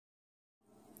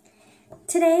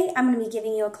Today, I'm going to be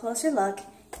giving you a closer look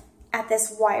at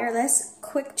this wireless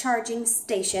quick charging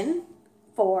station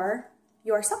for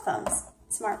your cell phones,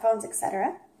 smartphones,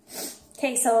 etc.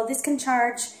 Okay, so this can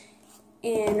charge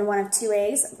in one of two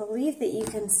ways. I believe that you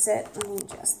can sit, let me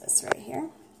adjust this right here. You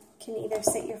can either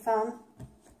sit your phone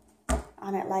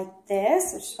on it like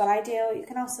this, which is what I do. You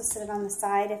can also sit it on the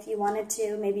side if you wanted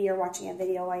to. Maybe you're watching a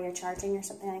video while you're charging or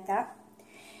something like that.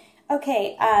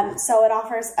 Okay, so it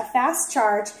offers a fast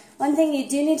charge. One thing you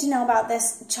do need to know about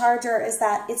this charger is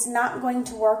that it's not going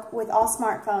to work with all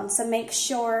smartphones, so make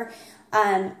sure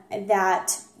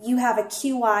that you have a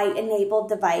QI enabled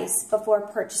device before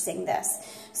purchasing this.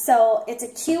 So it's a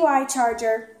QI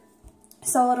charger,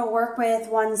 so it'll work with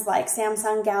ones like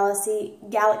Samsung Galaxy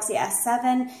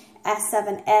S7,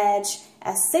 S7 Edge,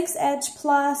 S6 Edge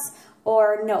Plus,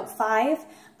 or Note 5.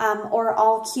 Or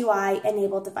all QI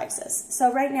enabled devices.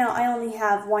 So right now I only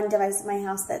have one device in my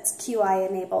house that's QI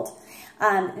enabled.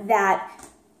 That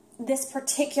this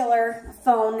particular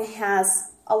phone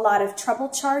has a lot of trouble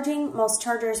charging. Most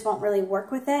chargers won't really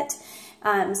work with it.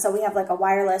 So we have like a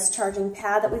wireless charging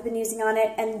pad that we've been using on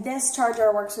it, and this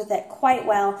charger works with it quite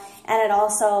well, and it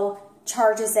also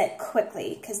charges it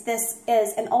quickly, because this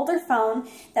is an older phone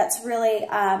that's really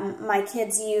my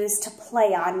kids use to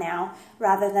play on now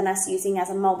rather than us using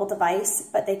as a mobile device,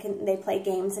 but they play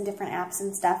games and different apps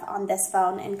and stuff on this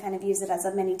phone and kind of use it as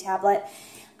a mini tablet.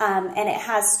 And it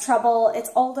has trouble,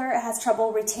 it's older, it has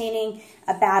trouble retaining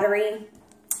a battery,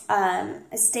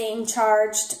 staying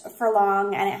charged for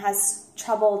long, and it has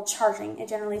trouble charging. It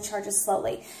generally charges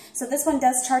slowly. So this one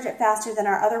does charge it faster than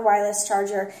our other wireless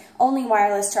charger. Only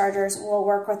wireless chargers will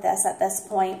work with this at this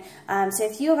point. So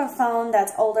if you have a phone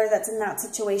that's older that's in that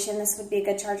situation, this would be a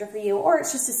good charger for you, or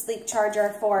it's just a sleep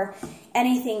charger for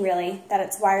anything really that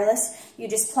it's wireless. You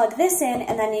just plug this in,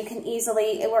 and then you can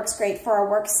easily, it works great for a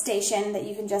workstation that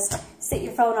you can just sit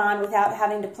your phone on without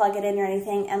having to plug it in or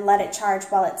anything and let it charge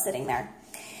while it's sitting there.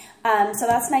 So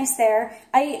that's nice there.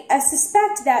 I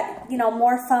suspect that, you know,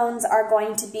 more phones are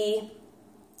going to be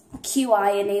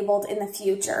QI enabled in the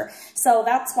future. So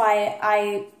that's why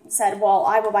I said, well,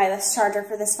 I will buy this charger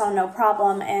for this phone, no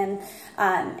problem,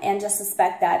 and just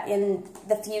suspect that in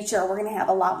the future we're going to have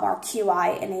a lot more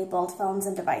QI enabled phones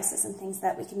and devices and things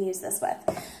that we can use this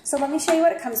with. So let me show you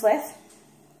what it comes with.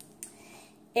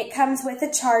 It comes with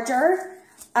a charger,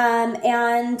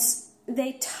 and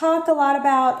they talk a lot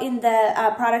about in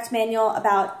the product manual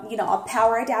about, you know, a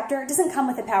power adapter. It doesn't come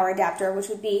with a power adapter, which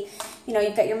would be, you know,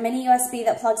 you've got your mini USB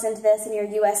that plugs into this and your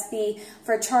USB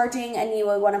for charging, and you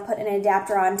would want to put an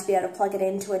adapter on to be able to plug it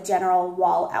into a general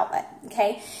wall outlet,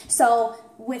 okay? So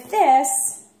with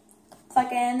this,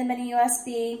 plug in the mini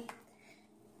USB,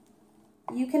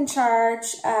 you can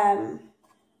charge, there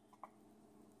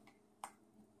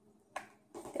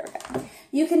we go.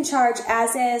 You can charge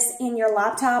as is in your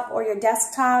laptop or your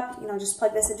desktop. You know, just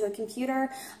plug this into a computer.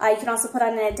 You can also put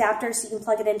on an adapter so you can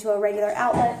plug it into a regular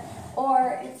outlet.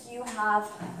 Or if you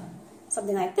have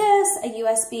something like this, a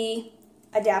USB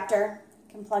adapter,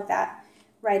 you can plug that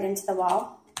right into the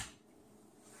wall.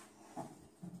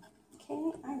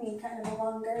 Okay, I need kind of a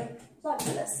longer plug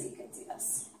for this so you can see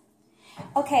this.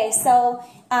 Okay, so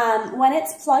when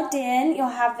it's plugged in, you'll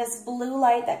have this blue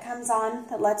light that comes on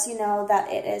that lets you know that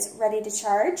it is ready to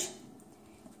charge.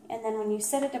 And then when you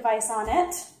set a device on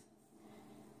it,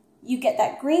 you get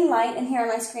that green light, and here on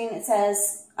my screen it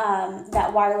says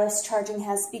that wireless charging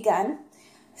has begun.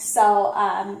 So,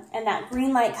 and that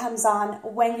green light comes on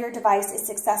when your device is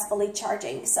successfully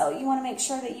charging. So you want to make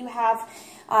sure that you have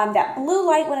that blue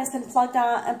light when it's been plugged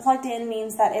on and plugged in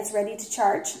means that it's ready to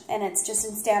charge, and it's just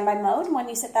in standby mode. When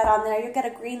you set that on there, you'll get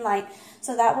a green light,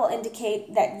 so that will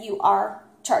indicate that you are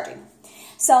charging.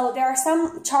 So there are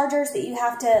some chargers that you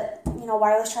have to, you know,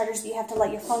 wireless chargers that you have to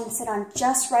let your phone sit on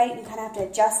just right. You kind of have to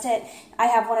adjust it. I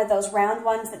have one of those round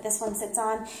ones that this one sits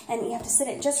on, and you have to sit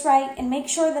it just right and make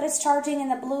sure that it's charging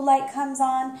and the blue light comes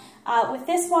on. With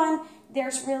this one,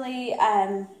 there's really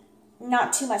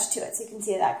not too much to it. So you can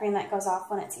see that green light goes off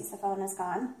when it sees the phone is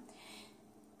gone.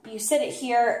 You sit it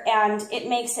here, and it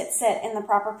makes it sit in the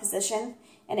proper position,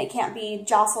 and it can't be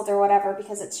jostled or whatever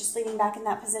because it's just leaning back in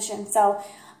that position. So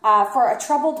for a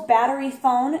troubled battery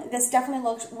phone, this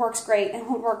definitely works great and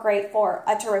would work great for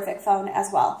a terrific phone as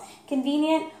well.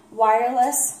 Convenient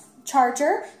wireless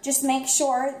charger. Just make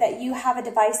sure that you have a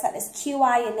device that is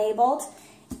QI enabled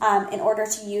in order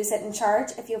to use it and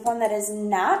charge. If you have one that is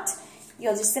not,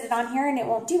 you'll just sit it on here and it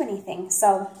won't do anything.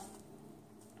 So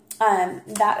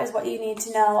that is what you need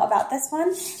to know about this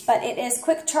one. But it is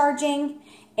quick charging,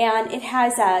 and it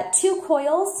has 2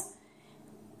 coils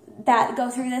that go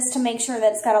through this to make sure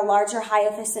that it's got a larger high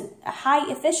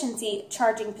efficiency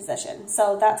charging position.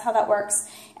 So that's how that works.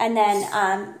 And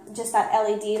then just that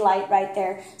LED light right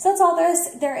there. So that's all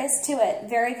there is to it.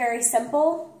 Very, very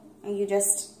simple. You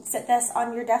just sit this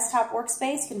on your desktop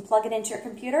workspace. You can plug it into your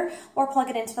computer or plug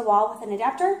it into the wall with an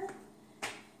adapter.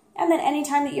 And then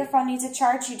anytime that your phone needs a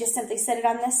charge, you just simply sit it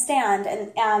on this stand.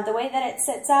 And the way that it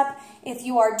sits up, if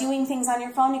you are doing things on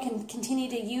your phone, you can continue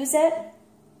to use it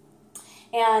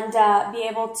and be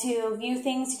able to view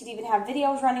things. You could even have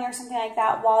videos running or something like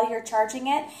that while you're charging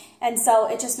it. And so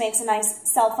it just makes a nice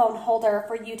cell phone holder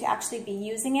for you to actually be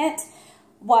using it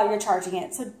while you're charging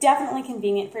it. So definitely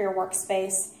convenient for your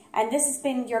workspace. And this has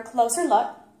been your closer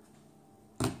look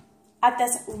at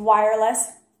this wireless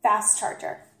fast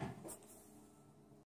charger.